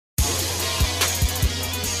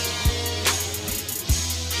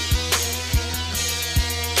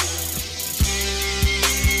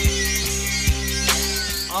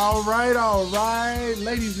All right,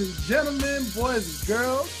 ladies and gentlemen, boys and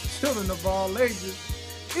girls, children of all ages,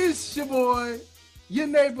 it's your boy, your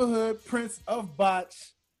neighborhood Prince of Botch.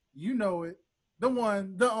 You know it, the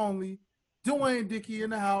one, the only, Dwayne Dickey in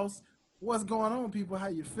the house. What's going on, people? How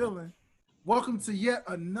you feeling? Welcome to yet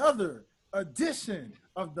another edition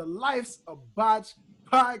of the Life's a Botch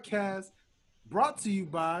podcast, brought to you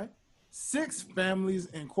by Six Families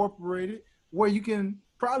Incorporated, where you can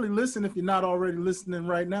probably listen if you're not already listening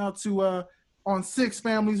right now to on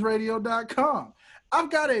sixfamiliesradio.com.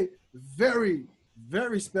 I've got a very,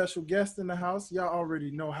 very special guest in the house. Y'all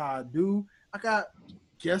already know how I do. I got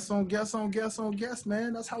guests on guests on guests on guests,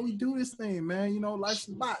 man. That's how we do this thing, man. You know, life's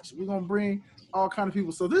a botch. We're going to bring all kind of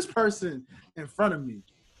people. So this person in front of me,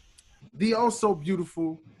 the also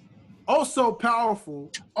beautiful, also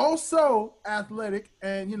powerful, also athletic,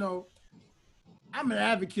 and, you know, I'm an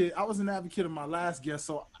advocate. I was an advocate of my last guest,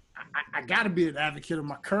 so I got to be an advocate of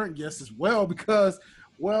my current guest as well because,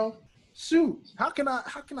 well, shoot, how can I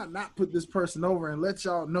not put this person over and let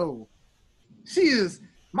y'all know she is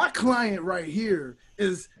my client right here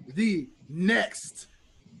is the next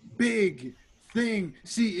big thing.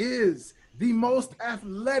 She is the most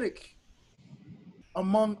athletic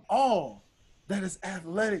among all that is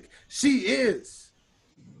athletic. She is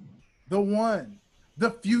the one,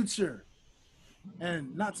 the future,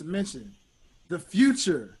 and not to mention the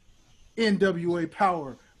future NWA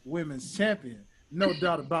Power Women's Champion. No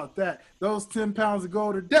doubt about that. Those 10 pounds of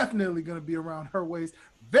gold are definitely going to be around her waist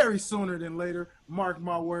very sooner than later. Mark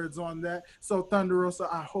my words on that. So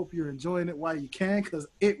Thunderosa, I hope you're enjoying it while you can, because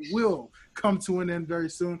it will come to an end very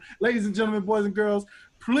soon. Ladies and gentlemen, boys and girls,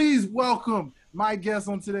 please welcome my guest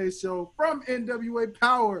on today's show from NWA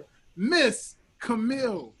Power, Miss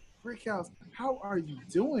Camille Brickhouse. How are you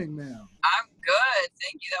doing, ma'am? I'm good.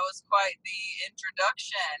 Thank you. That was quite the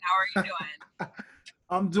introduction. How are you doing?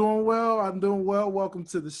 I'm doing well. I'm doing well. Welcome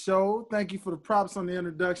to the show. Thank you for the props on the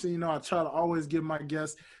introduction. You know, I try to always give my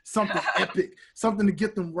guests something epic, something to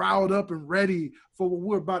get them riled up and ready for what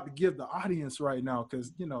we're about to give the audience right now.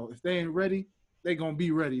 Because, you know, if they ain't ready, they're going to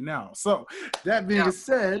be ready now. So that being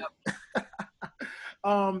said,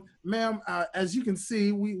 ma'am, as you can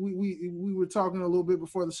see, we were talking a little bit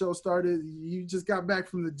before the show started. You just got back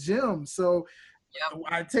from the gym. So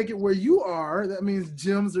I take it where you are. That means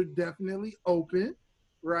gyms are definitely open.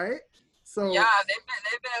 Right? So yeah, they've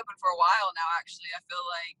been open for a while now, actually. I feel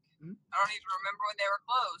like I don't even remember when they were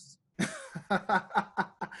closed.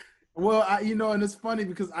 Well, you know, and it's funny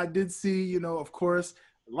because I did see, you know, of course,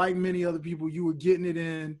 like many other people, you were getting it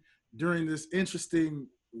in during this interesting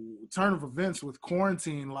turn of events with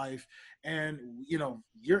quarantine life. And, you know,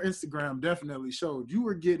 your Instagram definitely showed you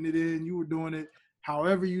were getting it in, you were doing it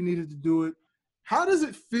however you needed to do it. How does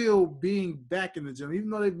it feel being back in the gym,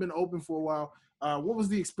 even though they've been open for a while? What was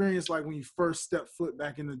the experience like when you first stepped foot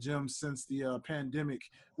back in the gym since the pandemic,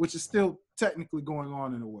 which is still technically going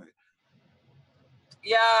on in a way?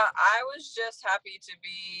 Yeah, I was just happy to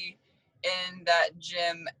be in that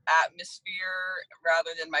gym atmosphere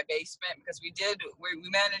rather than my basement, because we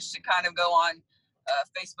managed to kind of go on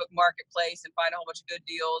Facebook Marketplace and find a whole bunch of good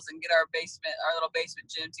deals and get our little basement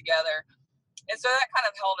gym together. And so that kind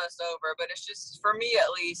of held us over, but it's just, for me at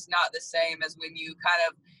least, not the same as when you kind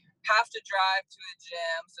of have to drive to a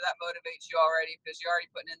gym. So that motivates you already because you're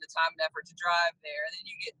already putting in the time and effort to drive there. And then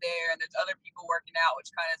you get there and there's other people working out,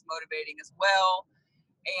 which kind of is motivating as well.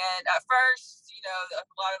 And at first, you know, a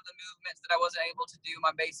lot of the movements that I wasn't able to do in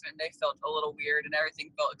my basement, they felt a little weird and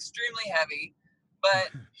everything felt extremely heavy.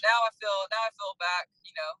 But now I feel back,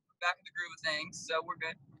 you know, back in the groove of things. So we're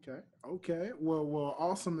good. Okay. Well,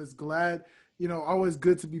 awesome. It's glad, you know, always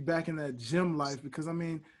good to be back in that gym life because, I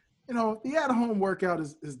mean, you know, the at-home workout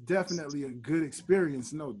is definitely a good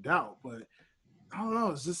experience, no doubt. But I don't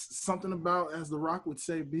know, it's just something about, as The Rock would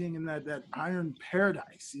say, being in that iron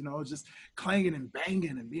paradise, you know, just clanging and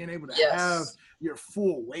banging and being able to have your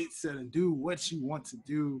full weight set and do what you want to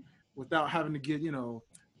do without having to get, you know,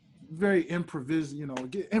 very improvise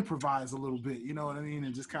a little bit, you know what I mean?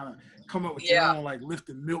 And just kind of come up with your own, like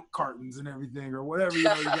lifting milk cartons and everything or whatever, you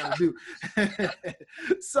know, you got to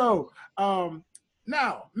do. So,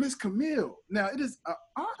 now, Miss Camille, now it is an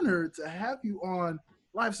honor to have you on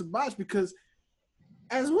Life's a Botch because,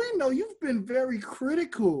 as we know, you've been very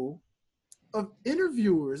critical of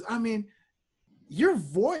interviewers. I mean, your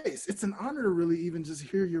voice, it's an honor to really even just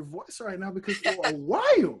hear your voice right now because for a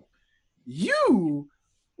while, you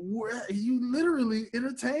literally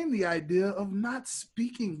entertained the idea of not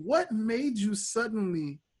speaking. What made you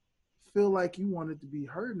suddenly feel like you wanted to be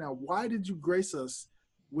heard now? Why did you grace us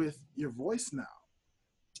with your voice now?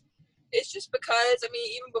 It's just because, I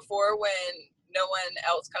mean, even before when no one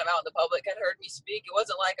else kind of out in the public had heard me speak. It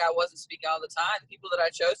wasn't like I wasn't speaking all the time. The people that I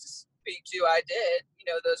chose to speak to, I did,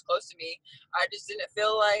 those close to me. I just didn't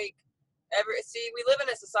feel like we live in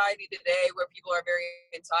a society today where people are very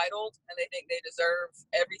entitled and they think they deserve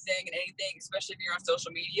everything and anything, especially if you're on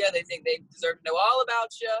social media. They think they deserve to know all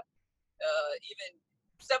about you, even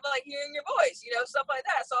stuff like hearing your voice, stuff like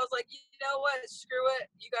that. So I was like, you know what, screw it.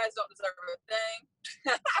 You guys don't deserve a thing.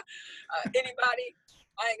 Anybody.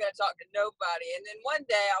 I ain't gonna talk to nobody. And then one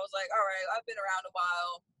day I was like, all right, I've been around a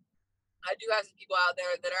while. I do have some people out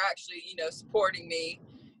there that are actually, supporting me,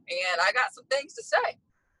 and I got some things to say.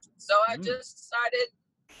 So I just decided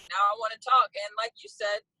now I want to talk. And like you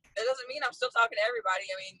said, that doesn't mean I'm still talking to everybody.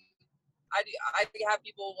 I mean, I have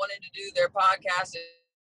people wanting to do their podcast and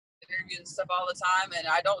interviews and stuff all the time, and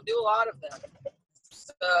I don't do a lot of them.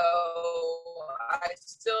 So I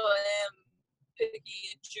still am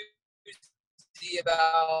picky and choosy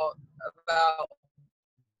about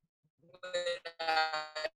when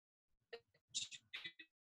I choose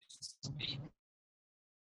to speak.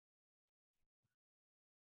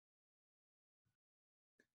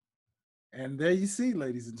 And there you see,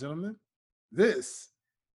 ladies and gentlemen, this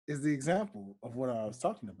is the example of what I was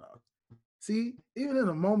talking about. See, even in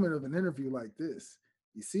a moment of an interview like this,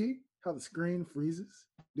 you see how the screen freezes?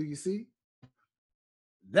 Do you see?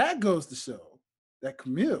 That goes to show that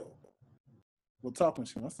Camille will talk when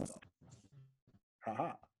she wants to talk.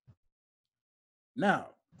 Haha. Now,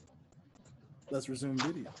 let's resume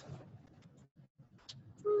video.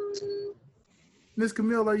 Miss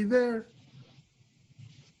Camille, are you there?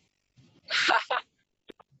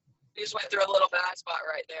 You just went through a little bad spot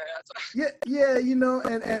right there. That's what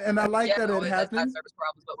and I like that it happened. That's service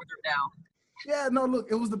problems, but we're through now. Yeah, no, look,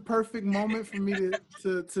 it was the perfect moment for me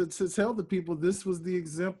to tell the people this was the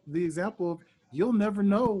example of you'll never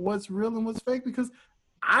know what's real and what's fake, because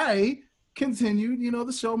I continued,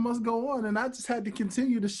 the show must go on, and I just had to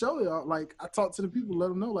continue to show y'all. Like, I talked to the people, let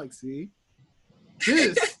them know, like, see,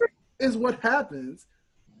 this is what happens.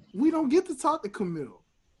 We don't get to talk to Camille,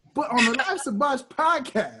 but on the Life's a Botch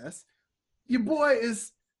podcast, your boy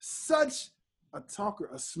is such a talker,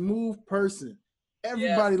 a smooth person.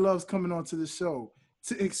 Everybody loves coming onto the show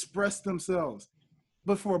to express themselves.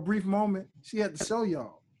 But for a brief moment, she had to show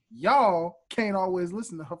y'all. Y'all can't always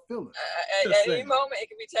listen to her feelings. At any moment, it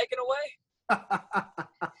can be taken away.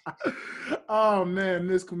 Oh, man,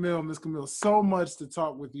 Miss Camille, so much to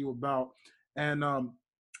talk with you about. And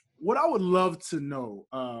what I would love to know,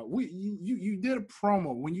 you did a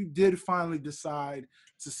promo when you did finally decide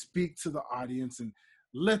to speak to the audience and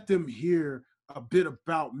let them hear a bit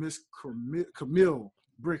about Miss Camille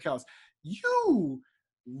Brickhouse. You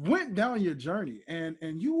went down your journey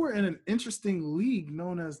and you were in an interesting league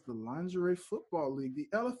known as the Lingerie Football League, the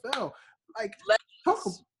LFL. Like,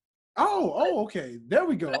 okay. There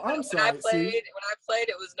we go. I'm sorry. When I played,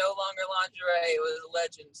 it was no longer lingerie. It was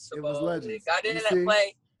Legends. It was Legends. I didn't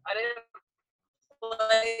play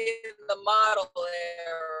the model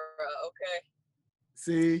era. Okay.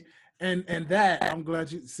 See. And that, I'm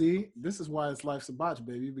glad you see, this is why it's Life's a Botch,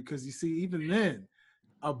 baby, because you see, even then,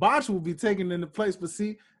 a botch will be taken into place. But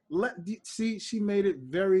see, she made it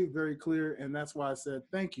very, very clear, and that's why I said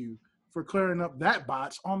thank you for clearing up that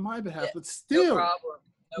botch on my behalf. But still,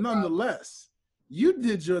 nonetheless, you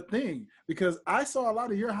did your thing, because I saw a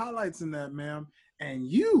lot of your highlights in that, ma'am, and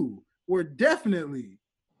you were definitely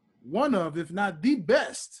one of, if not the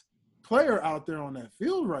best player out there on that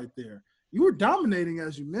field right there. You were dominating,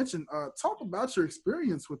 as you mentioned. Talk about your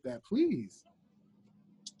experience with that, please.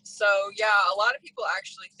 So, yeah, a lot of people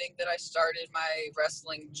actually think that I started my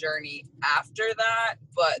wrestling journey after that.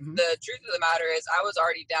 But the truth of the matter is I was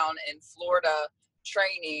already down in Florida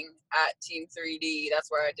training at Team 3D. That's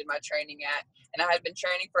where I did my training at. And I had been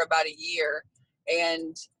training for about a year.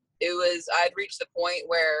 And I'd reached the point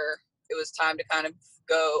where it was time to kind of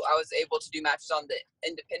go. I was able to do matches on the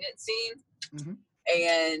independent scene. Mm-hmm.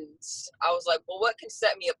 And I was like, well, what can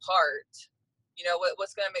set me apart?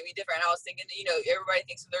 What's going to make me different? And I was thinking, everybody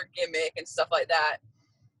thinks of their gimmick and stuff like that.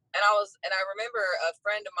 And I remember a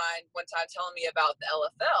friend of mine one time telling me about the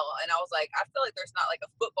LFL. And I was like, I feel like there's not like a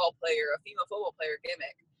female football player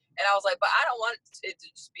gimmick. And I was like, but I don't want it to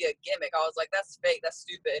just be a gimmick. I was like, that's fake. That's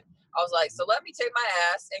stupid. I was like, so let me take my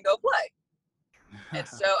ass and go play. And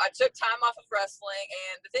so I took time off of wrestling,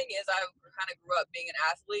 and the thing is, I kind of grew up being an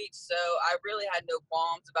athlete, so I really had no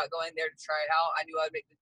qualms about going there to try it out. I knew I'd make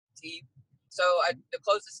the team. So the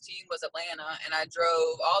closest team was Atlanta, and I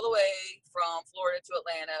drove all the way from Florida to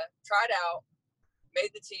Atlanta, tried out,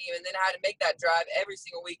 made the team, and then I had to make that drive every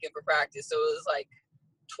single weekend for practice. So it was like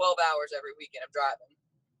 12 hours every weekend of driving.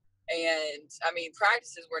 And I mean,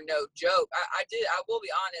 practices were no joke. I will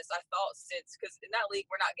be honest, I thought because in that league,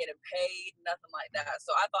 we're not getting paid, nothing like that.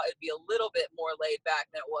 So I thought it'd be a little bit more laid back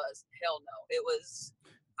than it was. Hell no. It was,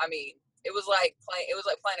 I mean, it was like playing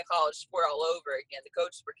a college sport all over again. The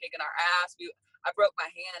coaches were kicking our ass. I broke my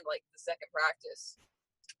hand like the second practice.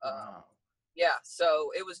 Wow. Yeah,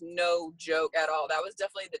 so it was no joke at all. That was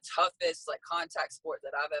definitely the toughest like contact sport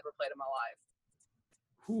that I've ever played in my life.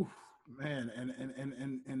 Whew, man,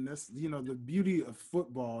 and that's, you know, the beauty of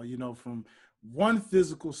football, you know, from one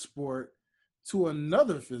physical sport to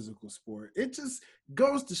another physical sport. It just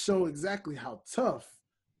goes to show exactly how tough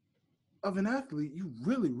of an athlete you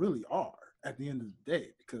really, really are at the end of the day,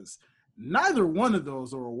 because neither one of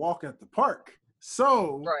those are a walk at the park.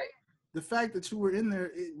 So Right. the fact that you were in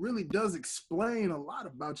there, it really does explain a lot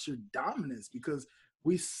about your dominance, because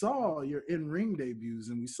we saw your in-ring debuts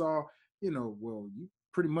and we saw, you know, well, you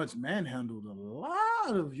pretty much manhandled a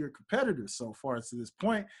lot of your competitors so far to this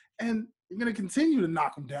point, and you're going to continue to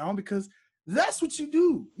knock them down because that's what you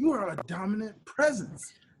do. You are a dominant presence.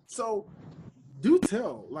 So do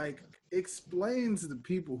tell, like, explain to the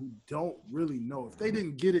people who don't really know, if they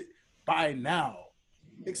didn't get it by now,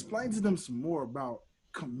 explain to them some more about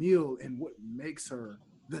Camille and what makes her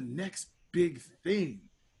the next big thing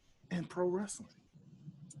in pro wrestling.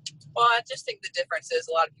 Well, I just think the difference is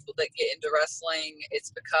a lot of people that get into wrestling,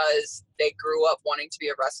 it's because they grew up wanting to be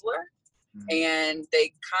a wrestler. And they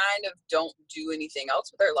kind of don't do anything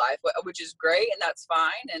else with their life, which is great, and that's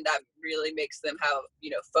fine, and that really makes them have,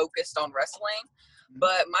 you know, focused on wrestling.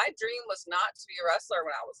 But my dream was not to be a wrestler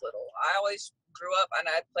when I was little. I always grew up and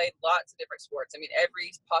I played lots of different sports. I mean,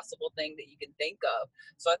 every possible thing that you can think of.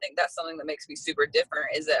 So I think that's something that makes me super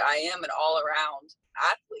different, is that I am an all-around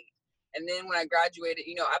athlete. And then when I graduated,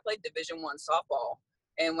 you know, I played Division I softball.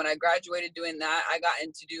 And when I graduated doing that, I got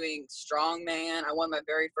into doing strongman. I won my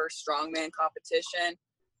very first strongman competition,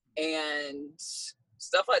 and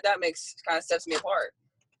stuff like that kind of sets me apart.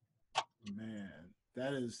 Man,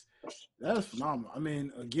 that is phenomenal. I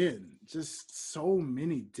mean, again, just so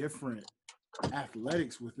many different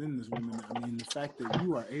athletics within this woman. I mean, the fact that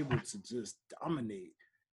you are able to just dominate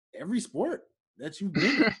every sport that you've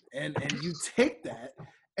been in, and you take that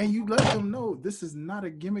and you let them know, this is not a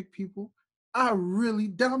gimmick, people. I really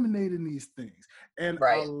dominate in these things. And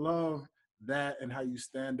right. I love that and how you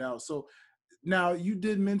stand out. So now, you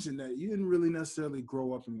did mention that you didn't really necessarily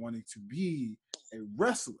grow up in wanting to be a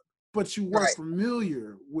wrestler, but you were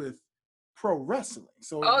familiar with pro wrestling.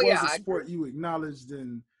 So it was a sport you acknowledged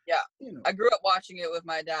and, you know. I grew up watching it with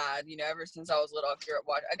my dad, you know, ever since I was little. I grew up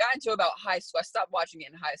watching. I got into about high school. I stopped watching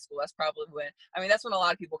it in high school. That's probably that's when a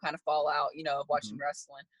lot of people kind of fall out, you know, of watching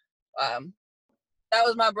wrestling. That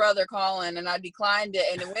was my brother calling, and I declined it,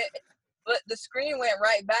 and but the screen went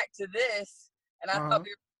right back to this, and I thought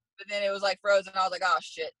but then it was like frozen. I was like, oh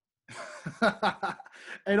shit.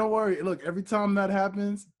 Hey, don't worry. Look, every time that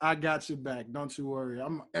happens, I got your back. Don't you worry.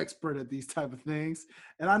 I'm an expert at these type of things,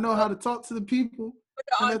 and I know how to talk to the people.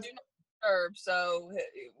 Do not disturb, so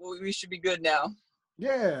we should be good now.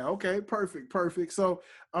 Yeah. Okay. Perfect. So,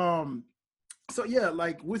 so yeah,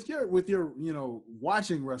 like with your, you know,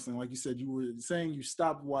 watching wrestling, like you said, you were saying you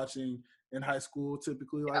stopped watching in high school,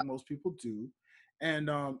 typically, like most people do. And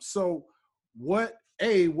so what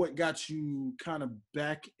got you kind of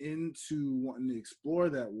back into wanting to explore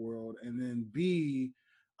that world? And then B,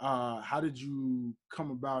 how did you come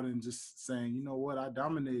about in just saying, you know what, I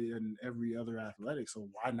dominated in every other athletic, so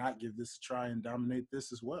why not give this a try and dominate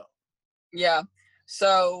this as well? Yeah.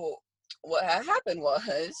 So what happened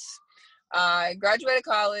was, I graduated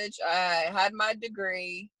college. I had my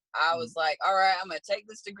degree. I was like, all right, I'm going to take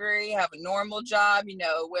this degree, have a normal job, you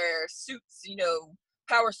know, wear suits, you know,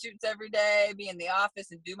 power suits every day, be in the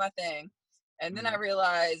office and do my thing. And then I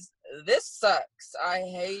realized, this sucks. I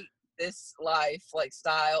hate this life, like,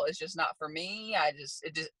 style. It's just not for me. It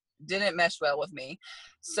just didn't mesh well with me.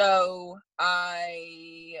 So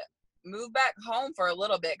I moved back home for a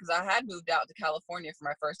little bit, because I had moved out to California for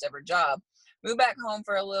my first ever job. Moved back home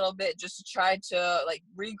for a little bit just to try to like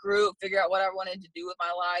regroup, figure out what I wanted to do with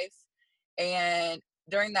my life. And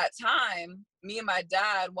during that time, me and my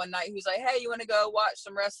dad one night, he was like, hey, you want to go watch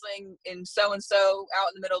some wrestling in so-and-so out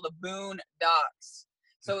in the middle of the Boondocks?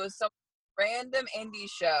 So it was some random indie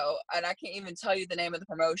show, and I can't even tell you the name of the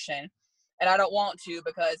promotion. And I don't want to,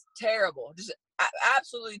 because terrible, just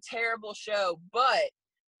absolutely terrible show. But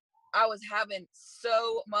I was having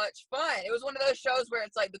so much fun. It was one of those shows where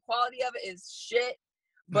it's like the quality of it is shit,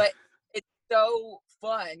 but it's so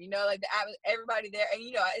fun, you know, like everybody there, and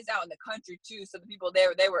you know, it's out in the country too. So the people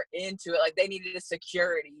there, they were into it. Like they needed a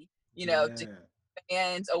security, you know, to keep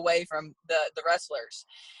fans away from the wrestlers.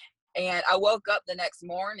 And I woke up the next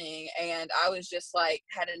morning and I was just like,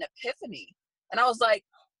 had an epiphany. And I was like,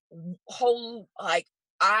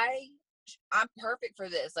 I'm perfect for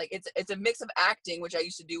this. Like it's a mix of acting, which I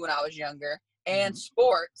used to do when I was younger, and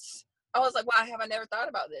sports. I was like, why have I never thought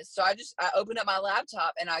about this? So I opened up my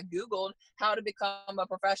laptop and I Googled how to become a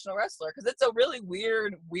professional wrestler, because it's a really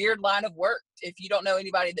weird line of work if you don't know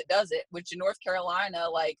anybody that does it, which in North Carolina,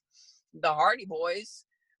 like the Hardy Boys,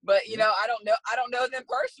 but you know, I don't know them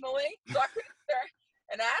personally, so I couldn't sit there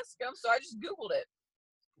and ask them. So I just Googled it.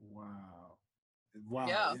 Wow.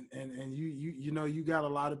 Yeah. And you know, you got a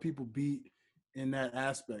lot of people beat in that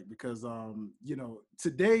aspect, because you know,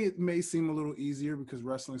 today it may seem a little easier because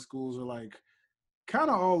wrestling schools are like kind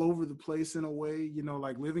of all over the place in a way. You know,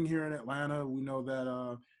 like living here in Atlanta, we know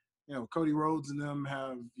that you know, Cody Rhodes and them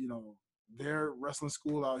have, you know, their wrestling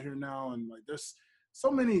school out here now, and like there's so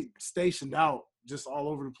many stationed out just all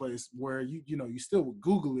over the place where you know, you still would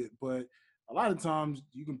Google it, but a lot of times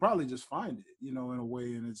you can probably just find it, you know, in a way,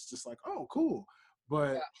 and it's just like, oh, cool.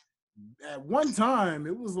 But at one time,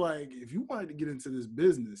 it was like, if you wanted to get into this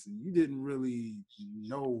business and you didn't really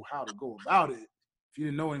know how to go about it, if you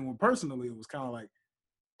didn't know anyone personally, it was kind of like,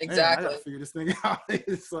 man, I got to figure this thing out.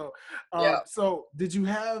 So, so did you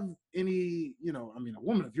have any, you know, I mean, a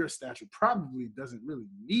woman of your stature probably doesn't really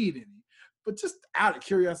need any, but just out of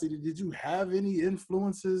curiosity, did you have any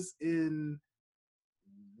influences in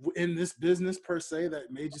this business per se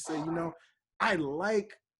that made you say, you know, I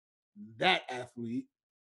like that athlete,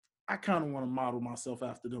 I kind of want to model myself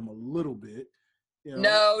after them a little bit, you know?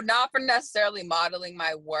 No, not for necessarily modeling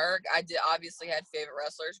my work. I did obviously had favorite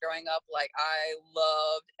wrestlers growing up. Like I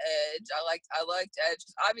loved Edge. I liked Edge.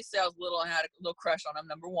 Obviously, I was little and had a little crush on him.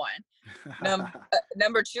 Number one.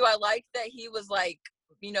 Number two, I liked that he was like,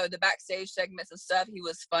 you know, the backstage segments and stuff. He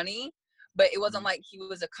was funny, but it wasn't like he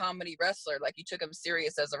was a comedy wrestler. Like you took him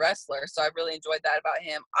serious as a wrestler. So I really enjoyed that about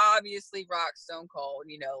him. Obviously, Rock, Stone Cold,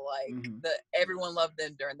 you know, like everyone loved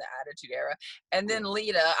them during the Attitude Era. And then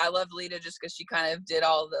Lita, I loved Lita just because she kind of did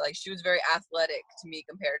all the, like, she was very athletic to me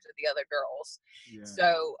compared to the other girls. Yeah.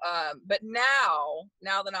 So, but now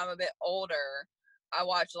that I'm a bit older, I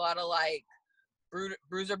watch a lot of like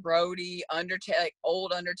Bruiser Brody,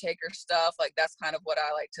 old Undertaker stuff. Like that's kind of what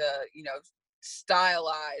I like to, you know,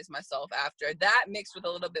 stylize myself after. That mixed with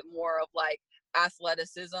a little bit more of like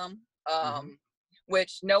athleticism,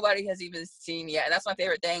 which nobody has even seen yet. And that's my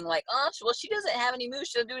favorite thing. Like, oh, well, she doesn't have any moves.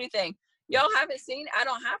 She doesn't do anything. Y'all haven't seen, I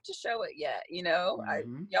don't have to show it yet, you know.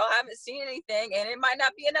 Y'all haven't seen anything, and it might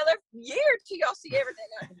not be another year till y'all see everything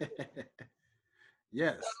I can do.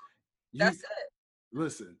 Yes. So, that's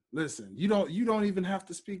it. Listen. You don't even have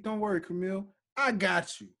to speak. Don't worry, Camille. I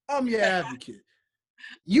got you. I'm your advocate.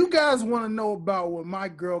 You guys want to know about what my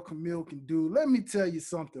girl Camille can do? Let me tell you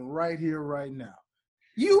something right here, right now.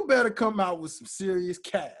 You better come out with some serious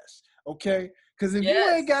cash, okay? Because if you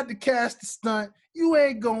ain't got the cash to stunt, you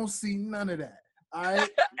ain't gonna see none of that. All right?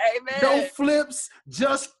 Amen. No flips,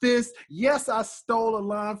 just fists. Yes, I stole a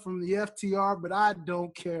line from the FTR, but I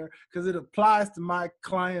don't care because it applies to my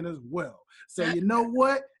client as well. So you know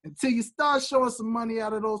what? Until you start showing some money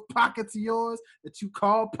out of those pockets of yours that you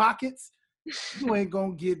call pockets, you ain't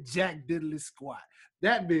gonna get jack diddly squat.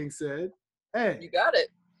 That being said, hey, you got it.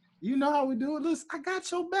 You know how we do it. Listen, I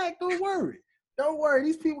got your back. Don't worry. Don't worry.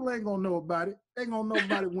 These people ain't gonna know about it. They gonna know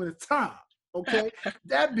about it when it's time. Okay.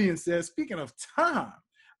 That being said, speaking of time,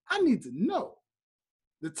 I need to know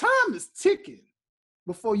the time is ticking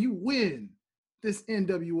before you win this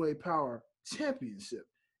NWA Power Championship,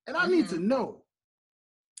 and I need to know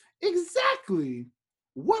exactly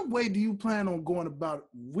what way do you plan on going about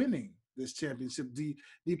winning this championship? Do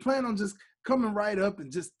you plan on just coming right up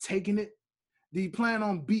and just taking it? Do you plan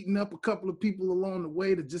on beating up a couple of people along the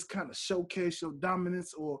way to just kind of showcase your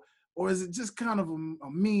dominance, or is it just kind of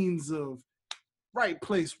a means of right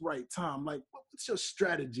place, right time? Like, what's your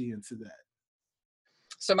strategy into that?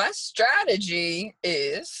 So my strategy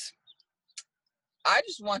is I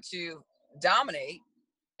just want to dominate,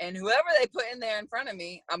 and whoever they put in there in front of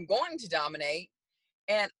me, I'm going to dominate.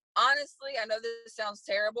 And honestly, I know this sounds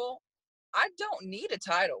terrible. I don't need a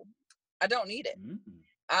title. I don't need it.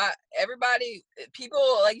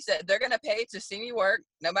 People, like you said, they're going to pay to see me work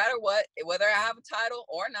no matter what, whether I have a title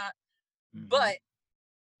or not. But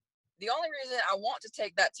the only reason I want to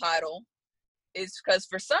take that title is because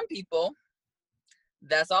for some people,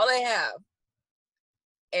 that's all they have.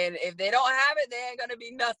 And if they don't have it, they ain't going to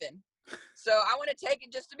be nothing. So I want to take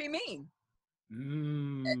it just to be mean.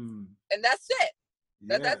 And that's it.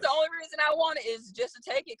 Yes. That's the only reason I want it, is just to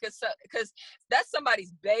take it because that's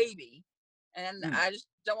somebody's baby. And I just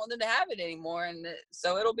don't want them to have it anymore. And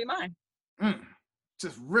so it'll be mine.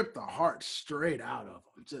 just rip the heart straight out of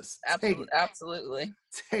them. Just take it. Absolutely.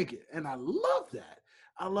 Take it. And I love that.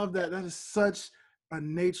 I love that. That is such a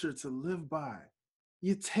nature to live by.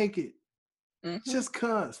 You take it just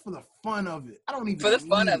cause, for the fun of it. I don't even for the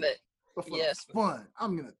fun of it. it. But for the fun,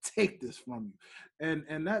 I'm gonna take this from you.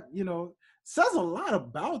 And that, you know, says a lot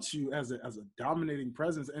about you as a dominating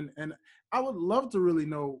presence. And I would love to really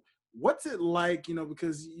know, what's it like, you know,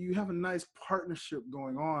 because you have a nice partnership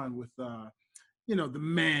going on with you know, the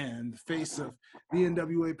man, the face of the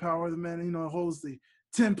NWA Power, the man, you know, holds the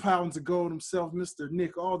 10 pounds of gold himself, Mr.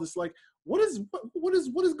 Nick Aldis. Like, what is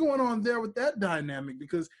going on there with that dynamic?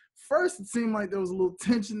 Because first it seemed like there was a little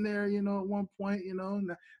tension there, you know, at one point, you know,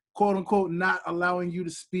 quote unquote, not allowing you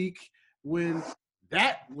to speak when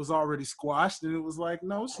that was already squashed. And it was like,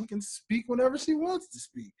 no, she can speak whenever she wants to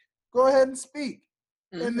speak. Go ahead and speak.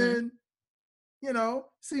 And then, you know,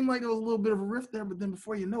 seemed like there was a little bit of a rift there, but then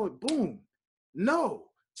before you know it, boom. No,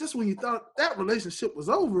 just when you thought that relationship was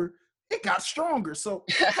over, it got stronger. So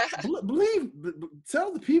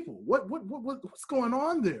tell the people what's going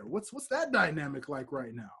on there. What's that dynamic like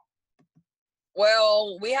right now?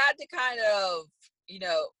 Well, we had to kind of, you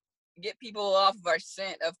know, get people off of our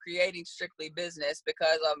scent of creating strictly business,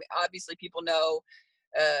 because obviously people know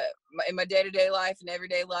in my day-to-day life and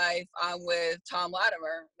everyday life, I'm with Tom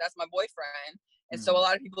Latimer. That's my boyfriend. And so a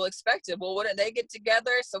lot of people expected, well, wouldn't they get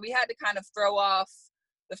together? So we had to kind of throw off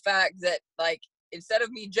the fact that, like, instead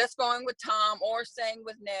of me just going with Tom or staying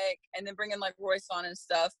with Nick and then bringing like Royce on and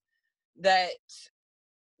stuff, that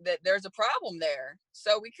there's a problem there.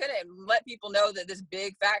 So we couldn't let people know that this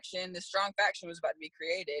big faction, this strong faction, was about to be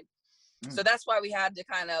created. So that's why we had to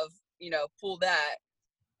kind of, you know, pull that.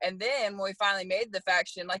 And then when we finally made the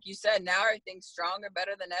faction, like you said, now everything's stronger,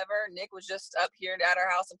 better than ever. Nick was just up here at our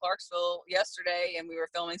house in Clarksville yesterday, and we were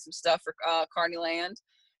filming some stuff for Carneyland,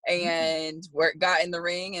 and got in the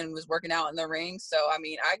ring and was working out in the ring. So I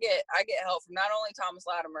mean, I get help from not only Thomas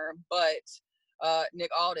Latimer but Nick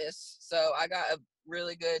Aldis. So I got a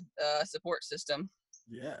really good support system.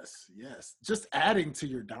 Yes. Just adding to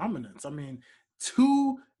your dominance. I mean,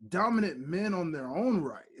 two dominant men on their own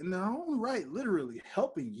right, literally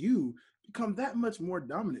helping you become that much more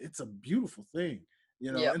dominant. It's a beautiful thing,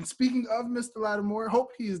 you know. Yep. And speaking of Mr. Lattimore,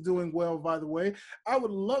 hope he is doing well, by the way. I would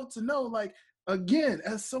love to know, like, again,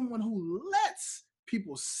 as someone who lets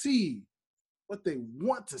people see what they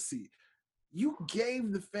want to see, you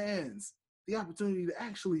gave the fans the opportunity to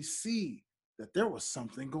actually see that there was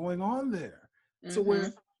something going on there, to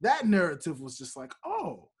where that narrative was just like,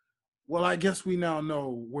 oh, well, I guess we now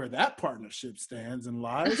know where that partnership stands and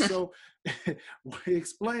lies. So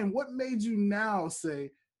explain, what made you now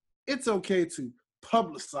say it's okay to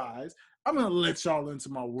publicize? I'm going to let y'all into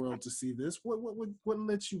my world to see this. What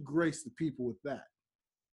lets you grace the people with that?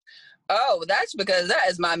 Oh, that's because that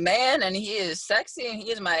is my man, and he is sexy, and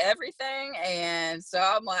he is my everything. And so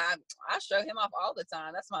I'm like, I show him off all the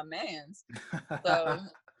time. That's my man's. So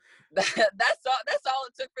that's all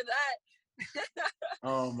it took for that.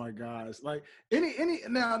 Oh my gosh! Like any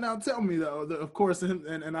now tell me though, of course,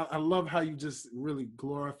 and I love how you just really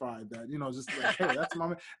glorified that. You know, just like, hey, that's my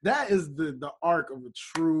man. That is the arc of a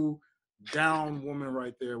true down woman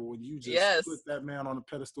right there, when you just put that man on a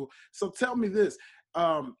pedestal. So tell me this,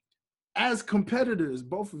 as competitors,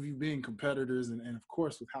 both of you being competitors, and of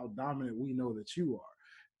course with how dominant we know that you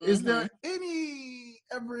are, is there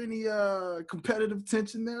ever any competitive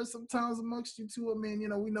tension there sometimes amongst you two? I mean, you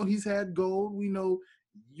know, we know he's had gold. We know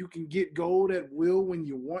you can get gold at will when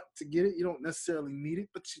you want to get it. You don't necessarily need it,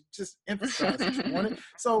 but you just emphasize that you want it.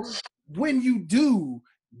 So when you do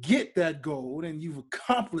get that gold and you've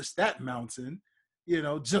accomplished that mountain, you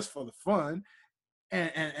know, just for the fun,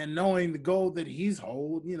 and knowing the gold that he's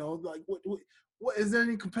hold, you know, like what is there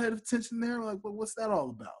any competitive tension there? Like what's that all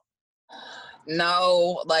about?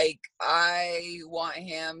 No, like, I want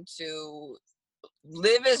him to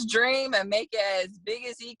live his dream and make it as big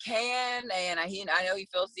as he can, and I know he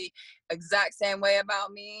feels the exact same way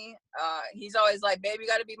about me. He's always like, baby, you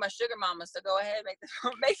got to be my sugar mama, so go ahead,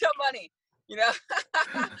 make some money, you know.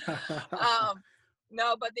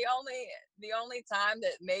 No, but the only time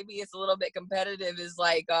that maybe it's a little bit competitive is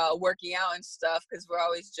like working out and stuff, because we're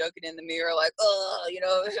always joking in the mirror like, oh, you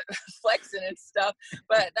know, flexing and stuff.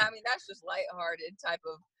 But I mean, that's just lighthearted type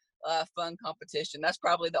of fun competition. That's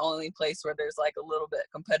probably the only place where there's like a little bit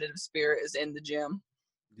competitive spirit is in the gym.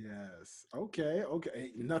 Yes. Okay.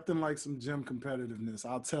 Nothing like some gym competitiveness.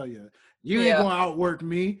 I'll tell you. You ain't gonna outwork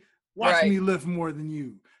me. Watch me lift more than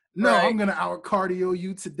you. No, I'm going to out cardio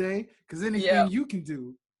you today, because anything you can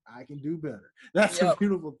do, I can do better. That's a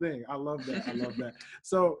beautiful thing. I love that.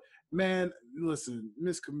 So Man, listen,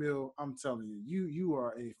 Miss Camille, I'm telling you, you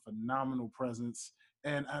are a phenomenal presence.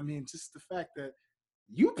 And I mean, just the fact that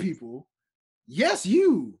you people, yes,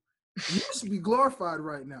 you should be glorified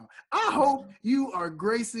right now. I hope you are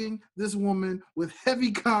gracing this woman with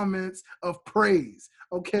heavy comments of praise,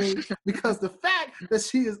 okay? Because the fact that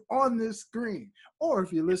she is on this screen, or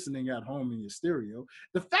if you're listening at home in your stereo,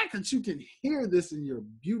 the fact that you can hear this in your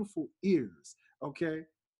beautiful ears, okay?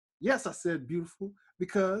 Yes, I said beautiful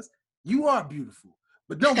because you are beautiful,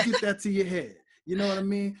 but don't get that to your head. You know what I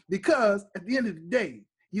mean? Because at the end of the day,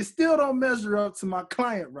 you still don't measure up to my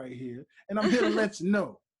client right here, and I'm here to let you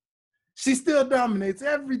know. She still dominates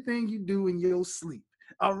everything you do in your sleep.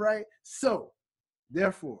 All right? So,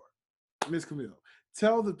 therefore, Miss Camille,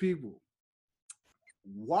 tell the people,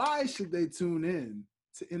 why should they tune in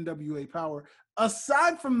to NWA Power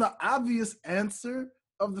aside from the obvious answer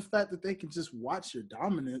of the fact that they can just watch your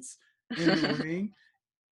dominance in the ring,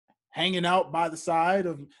 hanging out by the side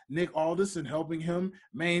of Nick Aldis and helping him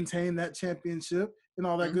maintain that championship and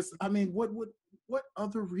all that good stuff. I mean, what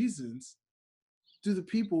other reasons do the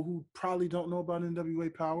people who probably don't know about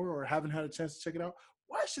NWA Power or haven't had a chance to check it out,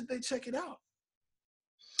 why should they check it out?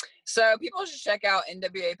 So people should check out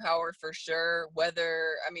NWA Power for sure.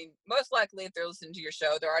 Most likely if they're listening to your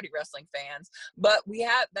show, they're already wrestling fans. But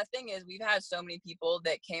the thing is, we've had so many people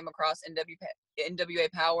that came across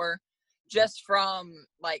NWA Power just from,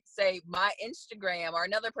 like, say, my Instagram or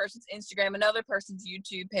another person's Instagram, another person's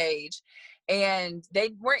YouTube page. And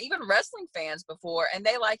they weren't even wrestling fans before. And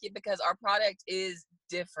they like it because our product is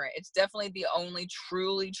different. It's definitely the only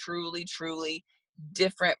truly, truly, truly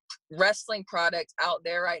different wrestling product out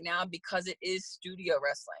there right now, because it is studio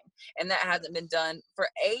wrestling, and that hasn't been done for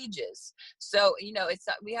ages. So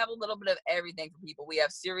we have a little bit of everything for people. We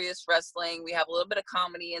have serious wrestling, we have a little bit of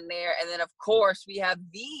comedy in there, and then of course we have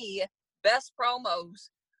the best promos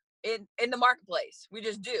in the marketplace. We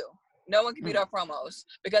just do. No one can beat our promos,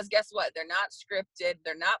 because guess what? They're not scripted,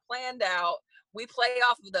 they're not planned out. We play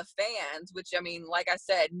off of the fans, which, I mean, like I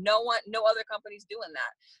said, no other company's doing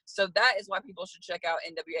that. So that is why people should check out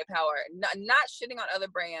NWA Power. Not shitting on other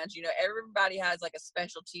brands. Everybody has like a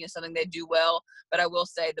specialty and something they do well. But I will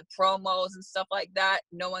say the promos and stuff like that,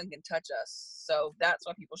 no one can touch us. So that's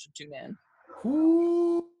why people should tune in.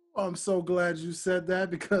 Ooh, I'm so glad you said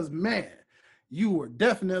that, because, man, you were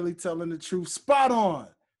definitely telling the truth. Spot on.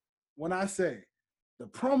 When I say the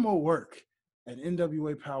promo work at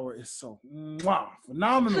NWA Power is so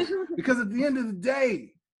phenomenal, because at the end of the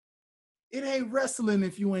day, it ain't wrestling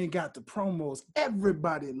if you ain't got the promos.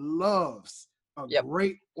 Everybody loves a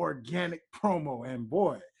great organic promo, and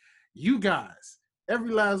boy, you guys,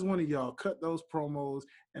 every last one of y'all cut those promos,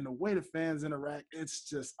 and the way the fans interact, it's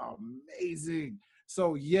just amazing.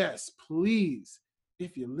 So yes, please,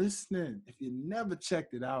 if you're listening, if you never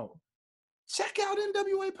checked it out, check out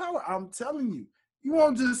NWA Power. I'm telling you, you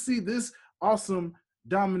won't just see this awesome,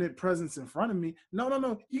 dominant presence in front of me.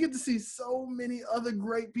 No. You get to see so many other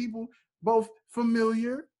great people, both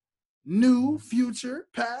familiar, new, future,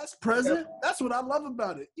 past, present. That's what I love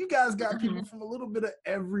about it. You guys got people from a little bit of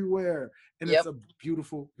everywhere, and it's a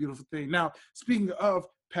beautiful, beautiful thing. Now, speaking of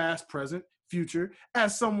past, present, future,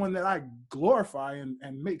 as someone that I glorify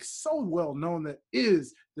and make so well known that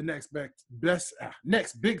is the next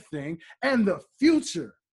big thing and the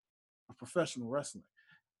future of professional wrestling,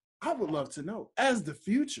 I would love to know, as the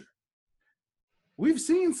future, we've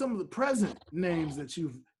seen some of the present names that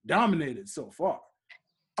you've dominated so far.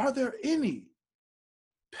 Are there any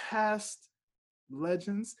past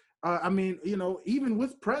legends? Even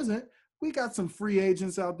with present, we got some free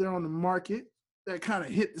agents out there on the market that kind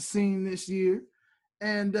of hit the scene this year.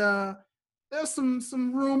 And there's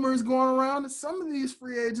some rumors going around that some of these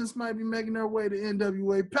free agents might be making their way to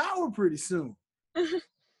NWA Power pretty soon.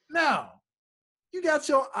 Now, you got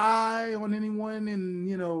your eye on anyone in,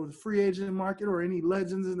 the free agent market, or any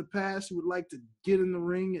legends in the past you would like to get in the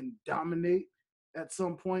ring and dominate at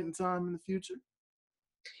some point in time in the future?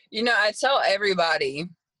 I tell everybody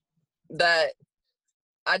that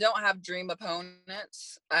I don't have dream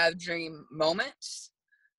opponents. I have dream moments.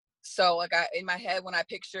 So like in my head, when I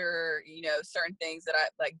picture, certain things that I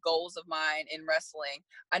like, goals of mine in wrestling,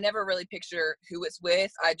 I never really picture who it's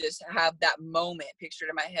with. I just have that moment pictured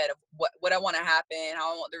in my head of what I want to happen,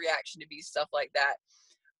 how I want the reaction to be, stuff like that.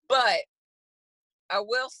 But I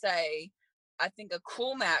will say, I think a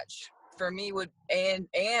cool match for me would, and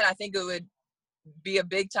I think it would be a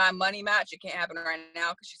big time money match. It can't happen right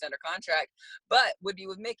now because she's under contract, but would be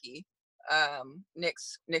with Mickie,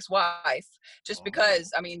 Nick's wife, just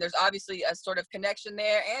because, there's obviously a sort of connection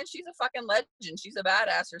there, and she's a fucking legend. She's a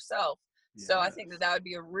badass herself. So I think that would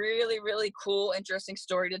be a really, really cool, interesting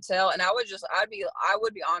story to tell. And I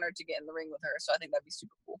would be honored to get in the ring with her. So I think that'd be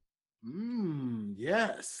super cool.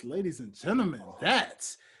 Yes, ladies and gentlemen, that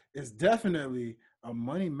is definitely a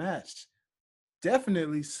money match.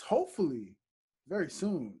 Definitely, hopefully, very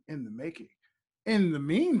soon in the making. In the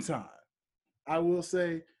meantime, I will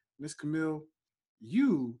say, Miss Camille,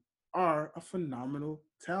 you are a phenomenal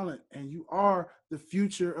talent and you are the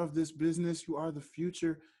future of this business. You are the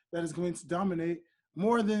future that is going to dominate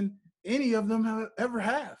more than any of them ever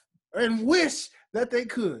have and wish that they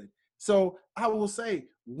could. So I will say,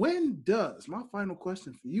 my final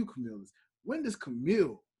question for you, Camille, is when does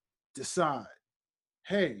Camille decide,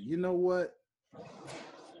 hey, you know what?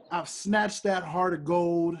 I've snatched that heart of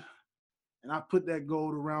gold and I put that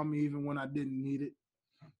gold around me even when I didn't need it.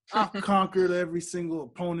 I've conquered every single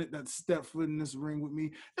opponent that stepped foot in this ring with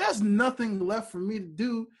me. There's nothing left for me to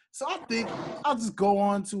do. So I think I'll just go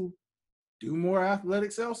on to do more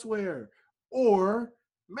athletics elsewhere. Or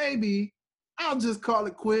maybe I'll just call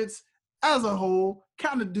it quits as a whole,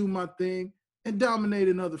 kind of do my thing, and dominate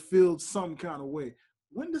another field some kind of way.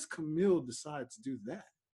 When does Camille decide to do that?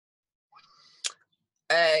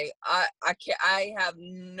 Hey, I can't. I have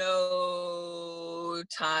no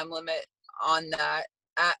time limit on that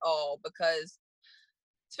at all, because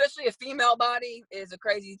especially a female body is a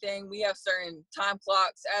crazy thing. We have certain time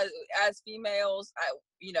clocks as females.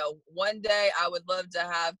 One day I would love to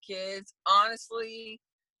have kids. Honestly,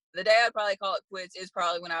 the day I'd probably call it quits is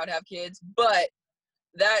probably when I would have kids, but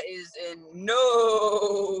that is in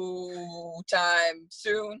no time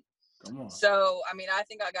soon. Come on. So, I mean, I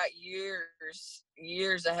think I got years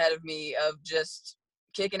ahead of me of just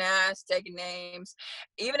kicking ass, taking names.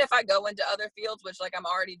 Even if I go into other fields, which like I'm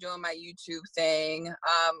already doing my YouTube thing.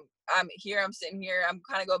 I'm sitting here, I'm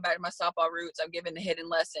kind of going back to my softball roots. I'm giving the hidden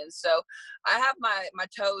lessons. So I have my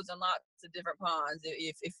toes in lots of different ponds,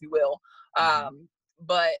 if you will.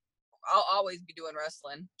 But I'll always be doing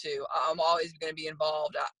wrestling too. I'm always going to be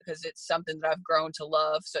involved because it's something that I've grown to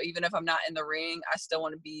love. So even if I'm not in the ring, I still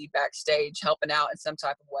want to be backstage helping out in some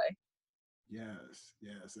type of way. Yes.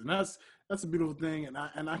 And that's a beautiful thing.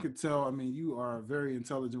 And I could tell, I mean, you are a very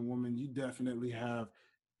intelligent woman. You definitely have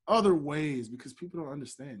other ways, because people don't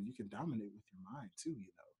understand. You can dominate with your mind too, you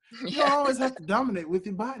know. You don't always have to dominate with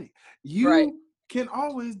your body. You can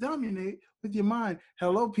always dominate with your mind.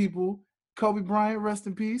 Hello, people. Kobe Bryant, rest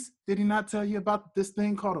in peace. Did he not tell you about this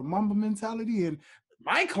thing called a Mamba mentality? And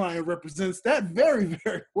my client represents that very,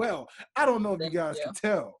 very well. I don't know if you guys can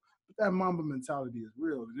tell, but that Mamba mentality is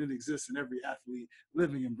real, and it exists in every athlete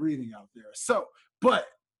living and breathing out there. So, but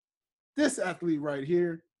this athlete right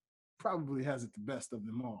here probably has it the best of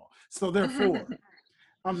them all. So therefore,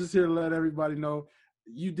 I'm just here to let everybody know,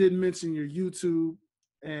 you did mention your YouTube,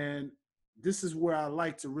 and this is where I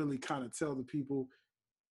like to really kind of tell the people,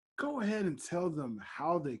 go ahead and tell them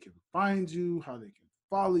how they can find you, how they can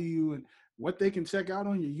follow you, and what they can check out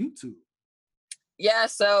on your YouTube. Yeah,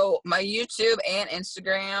 so my YouTube and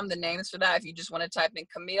Instagram, the names for that, if you just want to type in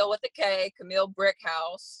Camille with a K, Camille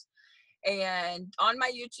Brickhouse. And on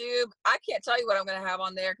my YouTube, I can't tell you what I'm going to have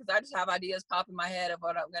on there because I just have ideas pop in my head of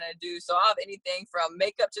what I'm going to do. So I'll have anything from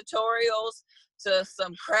makeup tutorials to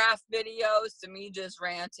some craft videos to me just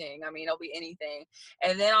ranting. I mean, it'll be anything.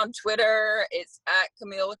 And then on Twitter, it's at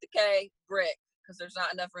Camille with the K, Brick, because there's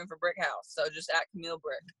not enough room for Brick House. So just at Camille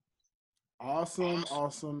Brick. Awesome.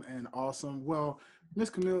 Well,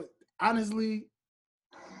 Miss Camille, honestly,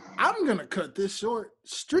 I'm going to cut this short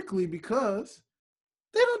strictly because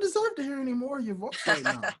they don't deserve to hear any more of your voice right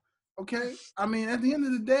now. Okay? I mean, at the end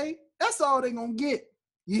of the day, that's all they're going to get.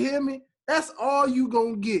 You hear me? That's all you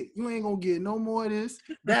going to get. You ain't going to get no more of this.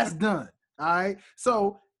 That's done. All right?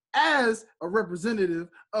 So, as a representative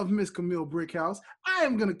of Miss Camille Brickhouse, I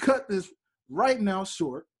am going to cut this right now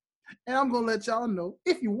short. And I'm going to let y'all know,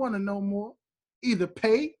 if you want to know more, either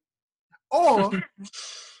pay or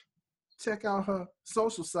check out her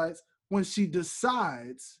social sites when she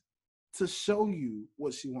decides to show you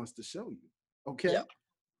what she wants to show you. Okay? Yep.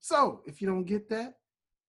 So, if you don't get that,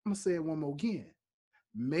 I'm going to say it one more again.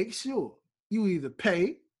 Make sure you either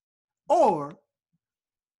pay or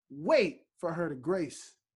wait for her to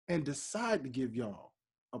grace and decide to give y'all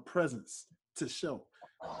a presence to show.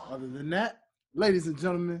 Other than that, ladies and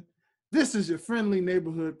gentlemen, this is your friendly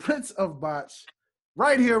neighborhood Prince of Botch,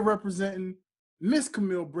 right here representing Miss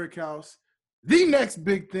Camille Brickhouse, the next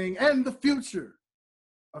big thing and the future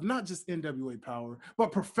of not just NWA Power,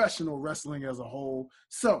 but professional wrestling as a whole.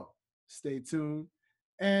 So stay tuned.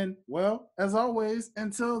 And, well, as always,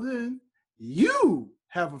 until then, you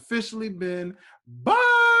have officially been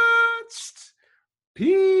botched.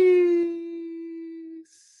 Peace.